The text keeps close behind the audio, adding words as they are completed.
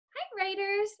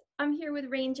writers. I'm here with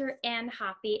Ranger and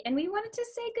Hoppy, and we wanted to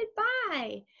say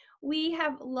goodbye. We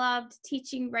have loved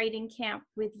teaching writing camp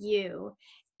with you,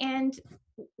 and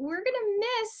we're gonna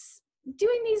miss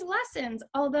doing these lessons.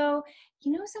 Although,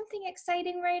 you know something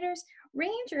exciting, writers?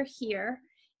 Ranger here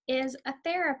is a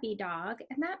therapy dog,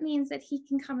 and that means that he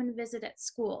can come and visit at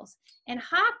schools. And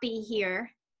Hoppy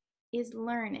here is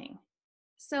learning.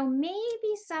 So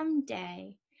maybe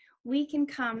someday we can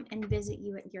come and visit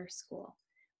you at your school.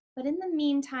 But in the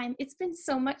meantime, it's been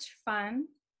so much fun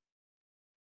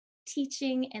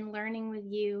teaching and learning with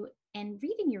you, and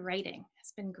reading your writing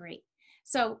has been great.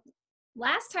 So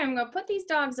last time, I'm gonna put these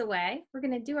dogs away. We're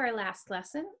gonna do our last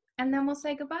lesson, and then we'll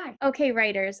say goodbye. Okay,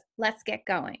 writers, let's get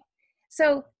going.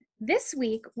 So this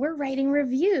week, we're writing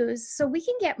reviews so we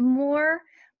can get more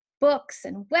books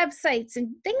and websites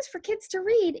and things for kids to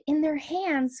read in their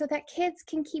hands so that kids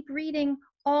can keep reading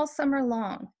all summer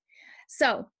long.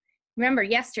 So remember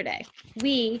yesterday,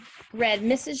 we read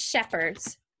Mrs.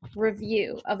 Shepherd's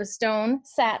review of A Stone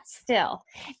Sat Still.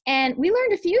 And we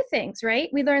learned a few things, right?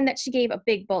 We learned that she gave a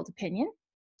big, bold opinion.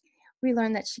 We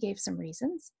learned that she gave some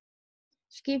reasons.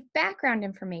 She gave background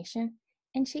information,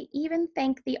 and she even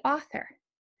thanked the author.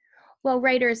 Well,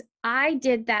 writers, I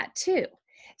did that too.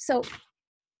 So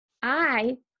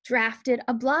I drafted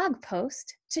a blog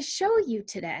post to show you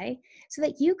today so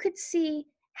that you could see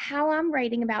how I'm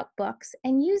writing about books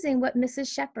and using what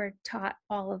Mrs. Shepherd taught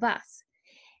all of us.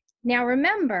 Now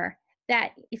remember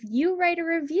that if you write a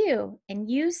review and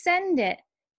you send it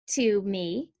to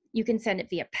me, you can send it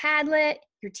via Padlet,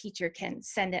 your teacher can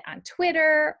send it on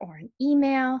Twitter or an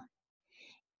email.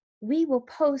 We will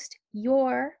post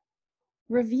your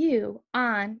review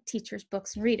on Teachers,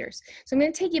 Books, and Readers. So I'm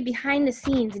going to take you behind the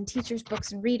scenes in Teachers,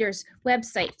 Books, and Readers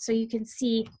website so you can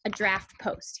see a draft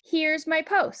post. Here's my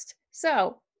post.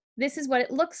 So this is what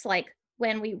it looks like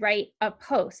when we write a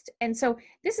post. And so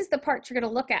this is the part you're going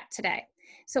to look at today.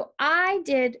 So I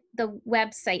did the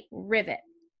website Rivet,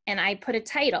 and I put a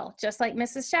title, just like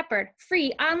Mrs. Shepherd,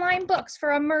 free online books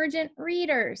for emergent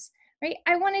readers, right?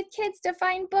 I wanted kids to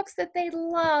find books that they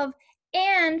love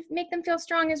and make them feel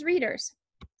strong as readers.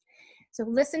 So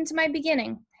listen to my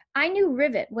beginning. I knew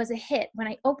Rivet was a hit when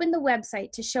I opened the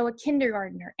website to show a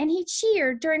kindergartner, and he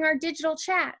cheered during our digital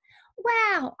chat.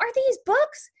 Wow, are these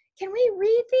books? Can we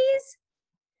read these?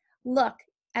 Look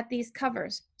at these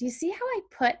covers. Do you see how I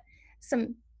put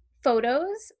some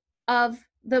photos of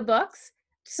the books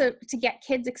so to get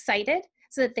kids excited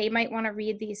so that they might want to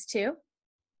read these too?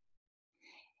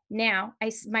 Now,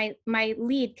 my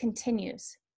lead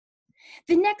continues.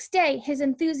 The next day, his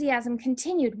enthusiasm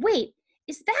continued. Wait,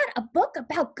 is that a book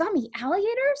about gummy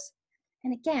alligators?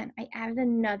 And again, I added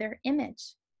another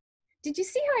image. Did you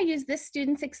see how I used this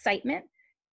student's excitement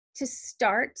to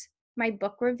start my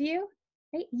book review?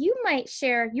 Right? You might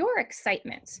share your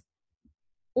excitement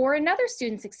or another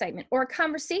student's excitement or a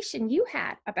conversation you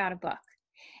had about a book.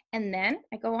 And then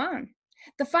I go on.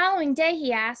 The following day,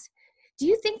 he asked, do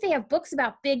you think they have books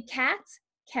about big cats?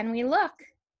 Can we look?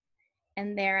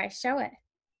 And there I show it.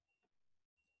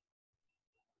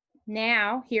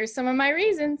 Now, here's some of my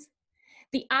reasons.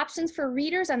 The options for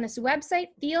readers on this website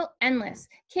feel endless.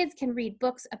 Kids can read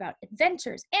books about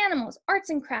adventures, animals, arts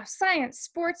and crafts, science,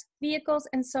 sports, vehicles,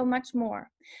 and so much more.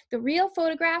 The real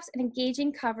photographs and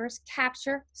engaging covers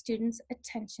capture students'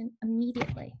 attention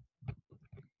immediately.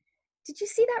 Did you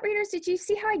see that, readers? Did you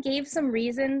see how I gave some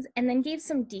reasons and then gave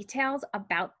some details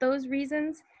about those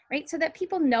reasons, right? So that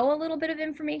people know a little bit of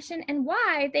information and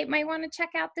why they might want to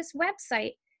check out this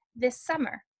website this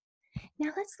summer.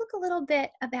 Now let's look a little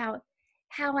bit about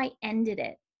how I ended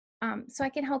it so I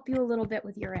can help you a little bit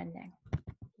with your ending.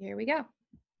 Here we go.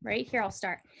 Right here, I'll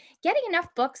start. Getting enough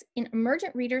books in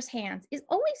emergent readers' hands is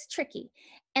always tricky,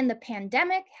 and the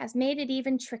pandemic has made it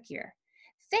even trickier.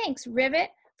 Thanks, Rivet,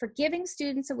 for giving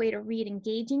students a way to read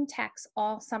engaging texts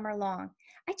all summer long.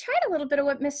 I tried a little bit of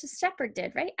what Mrs. Shepherd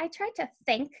did, right? I tried to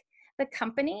thank the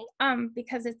company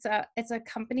because it's a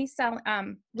company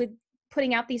with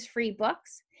putting out these free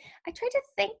books. I tried to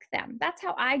thank them. That's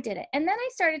how I did it. And then I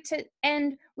started to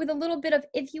end with a little bit of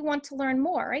if you want to learn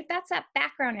more, right? That's that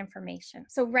background information.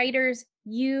 So writers,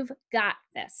 you've got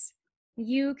this.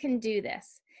 You can do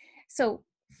this. So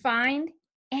find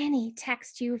any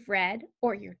text you've read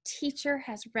or your teacher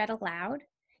has read aloud.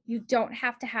 You don't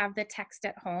have to have the text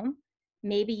at home.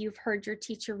 Maybe you've heard your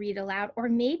teacher read aloud, or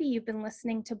maybe you've been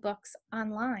listening to books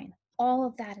online. All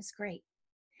of that is great.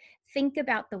 Think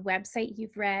about the website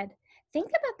you've read. Think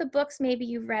about the books maybe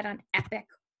you've read on Epic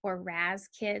or Raz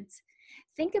Kids.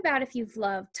 Think about if you've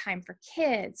loved Time for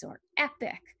Kids or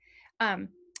Epic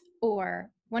or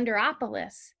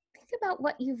Wonderopolis. Think about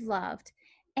what you've loved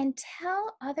and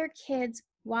tell other kids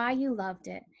why you loved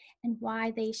it and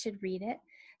why they should read it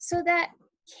so that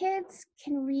kids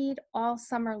can read all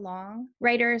summer long.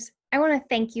 Writers, I want to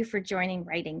thank you for joining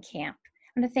Writing Camp.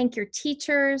 I want to thank your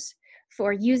teachers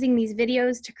for using these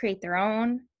videos to create their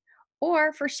own,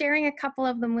 or for sharing a couple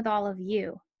of them with all of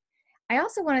you. I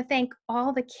also want to thank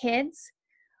all the kids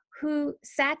who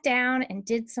sat down and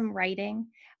did some writing.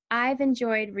 I've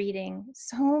enjoyed reading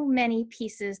so many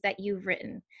pieces that you've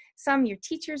written. Some your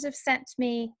teachers have sent to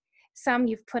me, some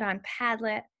you've put on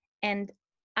Padlet, and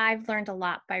I've learned a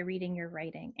lot by reading your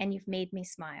writing, and you've made me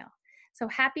smile. So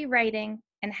happy writing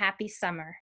and happy summer.